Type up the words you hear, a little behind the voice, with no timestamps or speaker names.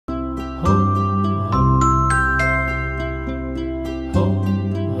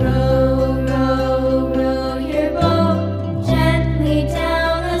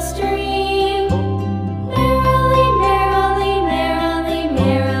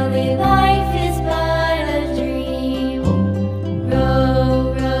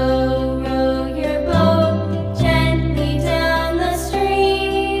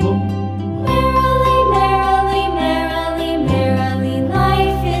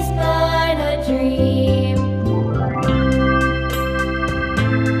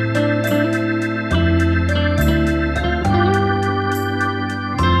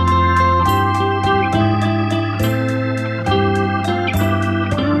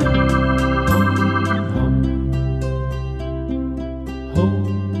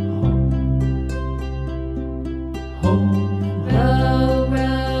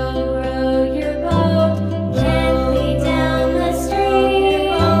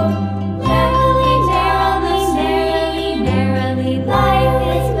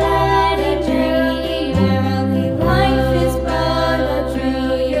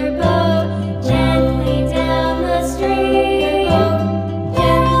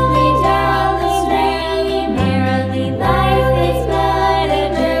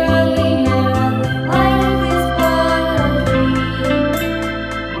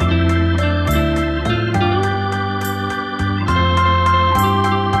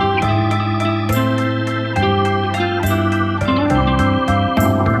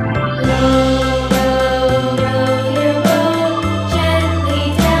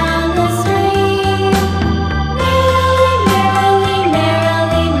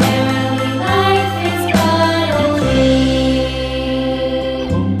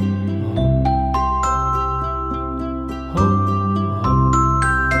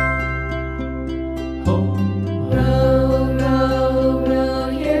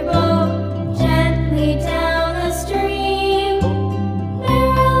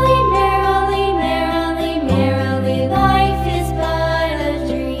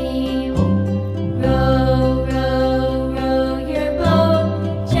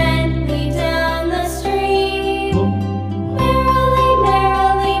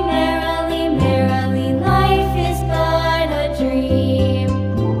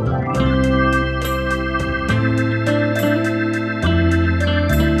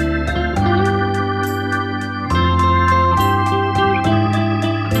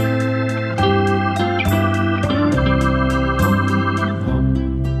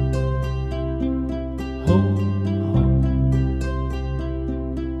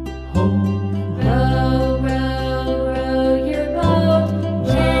Row, row, row your boat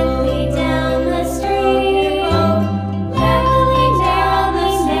gently down the stream. Merrily,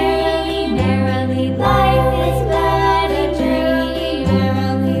 merrily, merrily, merrily, life is but a dream.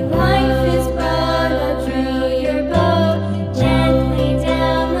 Merrily, life is but a row your boat gently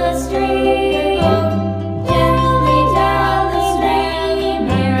down the stream. Gently down the stream.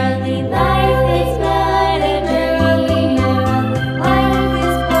 Merrily, life is but a dream. Merrily, life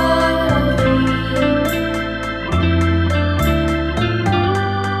is but a dream.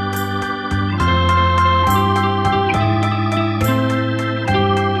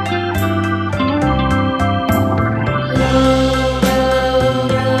 Row, row,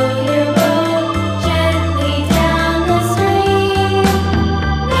 row your boat gently down the stream.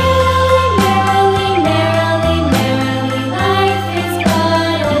 Merrily, merrily, merrily, merrily, life is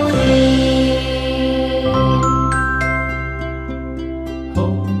but a dream.